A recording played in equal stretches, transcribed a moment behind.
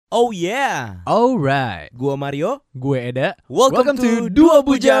Oh yeah. Alright. Gua Mario. Gue Eda. Welcome to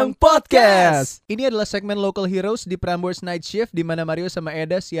Duobudjang Podcast. Ini adalah segmen Local Heroes di Prambors Night Shift, di mana Mario sama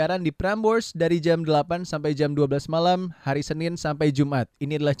Eda siaran di Prambors dari jam 8 sampai jam 12 malam, hari Senin sampai Jumat.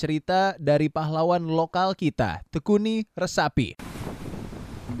 Ini adalah cerita dari pahlawan lokal kita, Tekuni Resapi.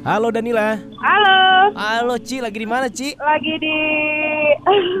 Halo Danilla. Halo. Halo Ci, lagi di mana Ci? Lagi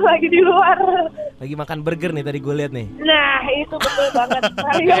di luar. Lagi makan burger nih, tadi gue lihat nih. Nah, itu betul banget.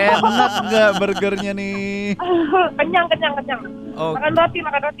 Enak nggak burgernya nih? Kenyang. Oh, Makan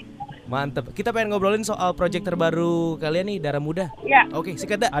roti. mantep. Kita pengen ngobrolin soal project terbaru kalian nih, Daramuda. Ya. Oke,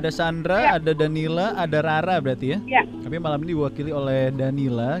 sikat dah. Ada Sandra, ada Danilla, ada Rara berarti ya? Ya. Kami malam ini diwakili oleh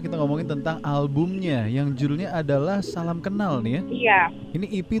Danilla. Kita ngomongin tentang albumnya yang judulnya adalah Salam Kenal nih ya. Iya. Ini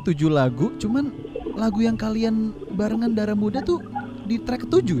EP 7 lagu, cuman lagu yang kalian barengan Daramuda tuh di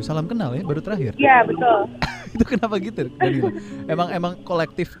track 7, Salam Kenal ya, baru terakhir. Iya, betul. Itu kenapa gitu Danilla? Emang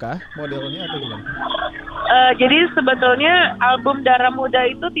kolektif kah modelnya atau gimana? Jadi sebetulnya album Daramuda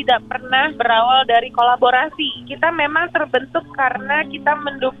itu tidak pernah berawal dari kolaborasi. Kita memang terbentuk karena kita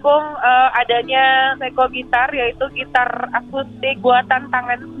mendukung adanya seko gitar, yaitu gitar akustik buatan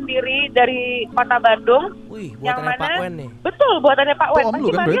tangan sendiri dari kota Bandung. Wih, buatannya Pak Wen nih. Betul, buatannya Pak Wen. Oh, om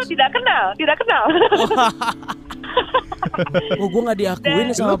lu Pasti kan, Mario Brits? tidak kenal. Oh, gue gak diakuin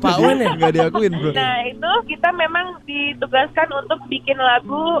nih sama Pak Wen ya. Gak diakuin bro. Nah, itu kita memang ditugaskan untuk bikin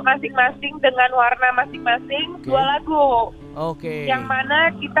lagu masing-masing dengan warna masing-masing, Oke. 2 lagu. Oke. Yang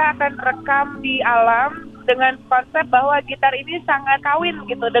mana kita akan rekam di alam dengan konsep bahwa gitar ini sangat kawin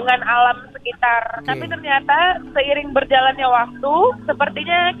gitu dengan alam sekitar. Oke. Tapi ternyata seiring berjalannya waktu,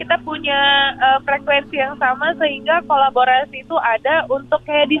 sepertinya kita punya frekuensi yang sama sehingga kolaborasi itu ada untuk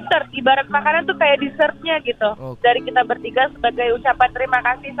kayak dessert. Ibarat makanan tuh kayak dessertnya gitu. Oke. Dari kita bertiga sebagai ucapan terima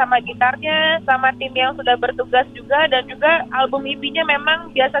kasih sama gitarnya, sama tim yang sudah bertugas juga, dan juga album EP-nya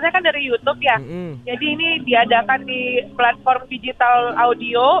memang biasanya kan dari YouTube ya. Jadi ini diadakan di platform digital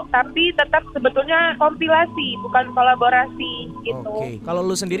audio, tapi tetap sebetulnya kompilasi, bukan kolaborasi gitu. Oke. Kalau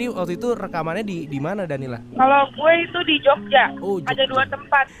lu sendiri waktu itu rekamannya di mana Danilla? Kalau gue itu di Jogja, Oh, Jogja. ada 2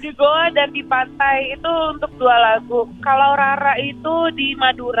 tempat, di Goa dan di pantai, itu untuk 2 lagu. Kalau Rara itu di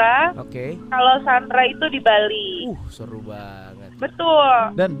Madura, Oke. kalau Sandra itu di Bali. Seru banget.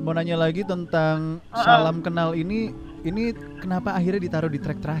 Betul. Dan mau nanya lagi tentang Salam Kenal ini kenapa akhirnya ditaruh di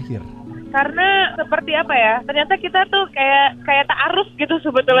track terakhir? Karena seperti apa ya? Ternyata kita tuh kayak ta'aruf gitu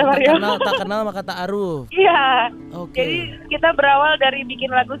sebetulnya Mario. Tak kenal maka ta'aruf. Iya. Oke. Jadi kita berawal dari bikin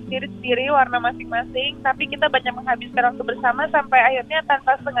lagu sendiri-sendiri, warna masing-masing, tapi kita banyak menghabiskan waktu bersama sampai akhirnya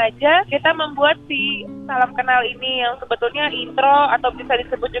tanpa sengaja kita membuat si Salam Kenal ini yang sebetulnya intro atau bisa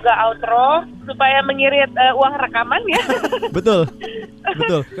disebut juga outro supaya mengirit uang rekaman ya. Betul.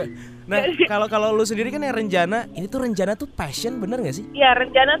 Nah, kalau lu sendiri kan yang Renjana, ini tuh Renjana tuh passion, bener gak sih? Ya,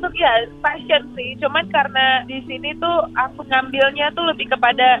 rencana tuh ya passion sih. Cuman karena di sini tuh aku ngambilnya tuh lebih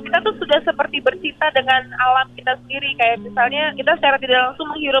kepada kita tuh sudah seperti bercinta dengan alam kita sendiri. Kayak misalnya kita secara tidak langsung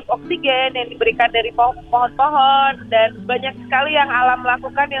menghirup oksigen yang diberikan dari pohon-pohon, dan banyak sekali yang alam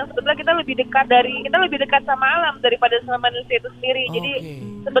lakukan yang sebetulnya kita lebih dekat sama alam daripada sama manusia itu sendiri. Jadi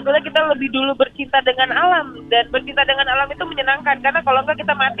sebetulnya kita lebih dulu bercinta dengan alam, dan bercinta dengan alam itu menyenangkan karena kalau enggak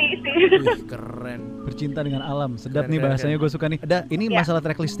kita mati sih. Wih, keren. Bercinta dengan alam. Sedap Keren, nih bahasanya, gue suka nih. Ini Ya. masalah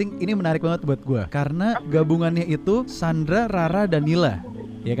track listing ini menarik banget buat gue karena gabungannya itu Sandra, Rara, Danilla.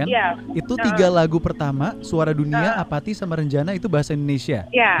 Ya kan? Iya. Itu 3 lagu pertama, Suara Dunia, Apati sama Renjana itu bahasa Indonesia.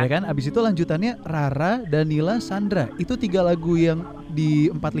 Iya. Ya kan? Abis itu lanjutannya Rara, Danilla, Sandra. Itu 3 lagu yang di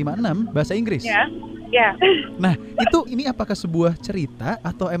 456 bahasa Inggris. Ya. Nah, ini apakah sebuah cerita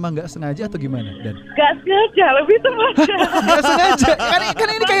atau emang nggak sengaja atau gimana? Dan Gak sengaja, lebih tepatnya. nggak sengaja. Kan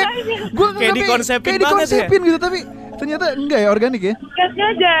ini kayak gue Kayak dikonsepin banget ya? gitu, tapi ternyata enggak ya, organik ya. Gak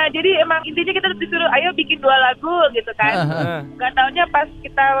sengaja. Jadi emang intinya kita disuruh ayo bikin 2 lagu gitu kan. Gak taunya pas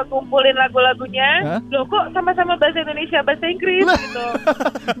kita kumpulin lagunya, loh kok sama-sama bahasa Indonesia, bahasa Inggris Lah. gitu.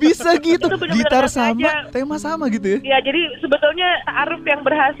 Bisa gitu. Itu bener-bener Gitar nggak sama, sengaja. tema sama gitu ya. Ya, jadi sebetulnya ta'aruf yang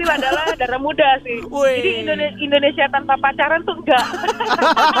berhasil adalah Daramuda sih. Wih. Jadi Indonesia tanpa pacaran tuh enggak.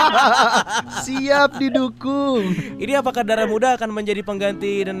 Siap didukung. Ini apakah Daramuda akan menjadi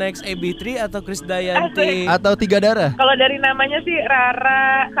pengganti The Next AB3 atau Krisdayanti? Atau 3 darah. Kalau dari namanya sih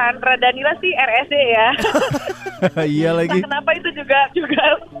Rara, Sandra, Danilla sih RSD ya. Iya lagi. Entah kenapa itu juga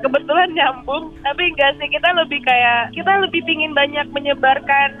kebetulan nyambung. Tapi enggak sih, kita lebih pingin banyak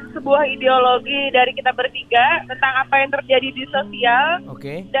menyebarkan sebuah ideologi dari kita bertiga tentang apa yang terjadi di sosial.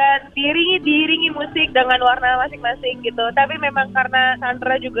 Oke. Dan diiringi musik dengan warna masing-masing gitu. Tapi memang karena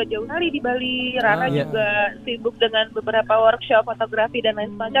Sandra juga jauh kali di Bali, Rana juga sibuk dengan beberapa workshop fotografi dan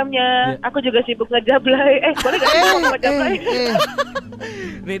lain semacamnya. Aku juga sibuk ngejablay. Boleh gak sih ngomong ngejablay?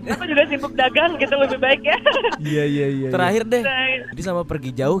 Aku juga sibuk dagang gitu, lebih baik ya. Iya. Terakhir deh. Jadi sama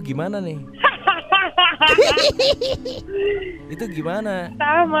pergi jauh gimana nih? Itu gimana?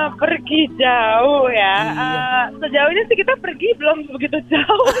 Sama pergi jauh ya. Iya. Sejauh ini sih kita pergi belum begitu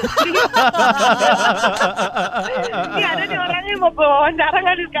jauh. Ini ada nih orangnya mau gue wawancara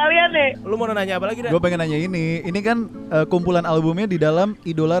nggak di sekalian nih? Lu mau nanya apa lagi dah? Gue pengen nanya ini. Ini kan kumpulan albumnya di dalam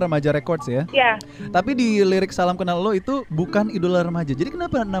Idola Remaja Records ya. Ya. Tapi di lirik Salam Kenal Lo itu bukan Idola Remaja. Jadi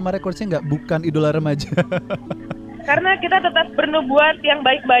kenapa nama recordsnya nggak bukan Idola Remaja? Karena kita tetap bernubuat yang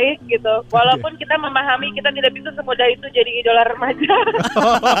baik-baik gitu. Walaupun kita memahami kita tidak bisa semudah itu jadi idola remaja.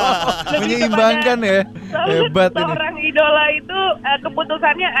 Menyeimbangkan ya. Hebat ini. Seorang idola itu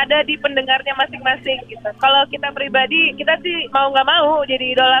keputusannya ada di pendengarnya masing-masing gitu. Kalau kita pribadi, kita sih mau nggak mau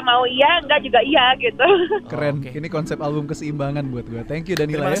jadi idola, mau iya, enggak juga iya gitu. Keren. Ini konsep album keseimbangan buat gue. Thank you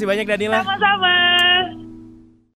Danilla. Terima kasih banyak Danilla. Sama-sama.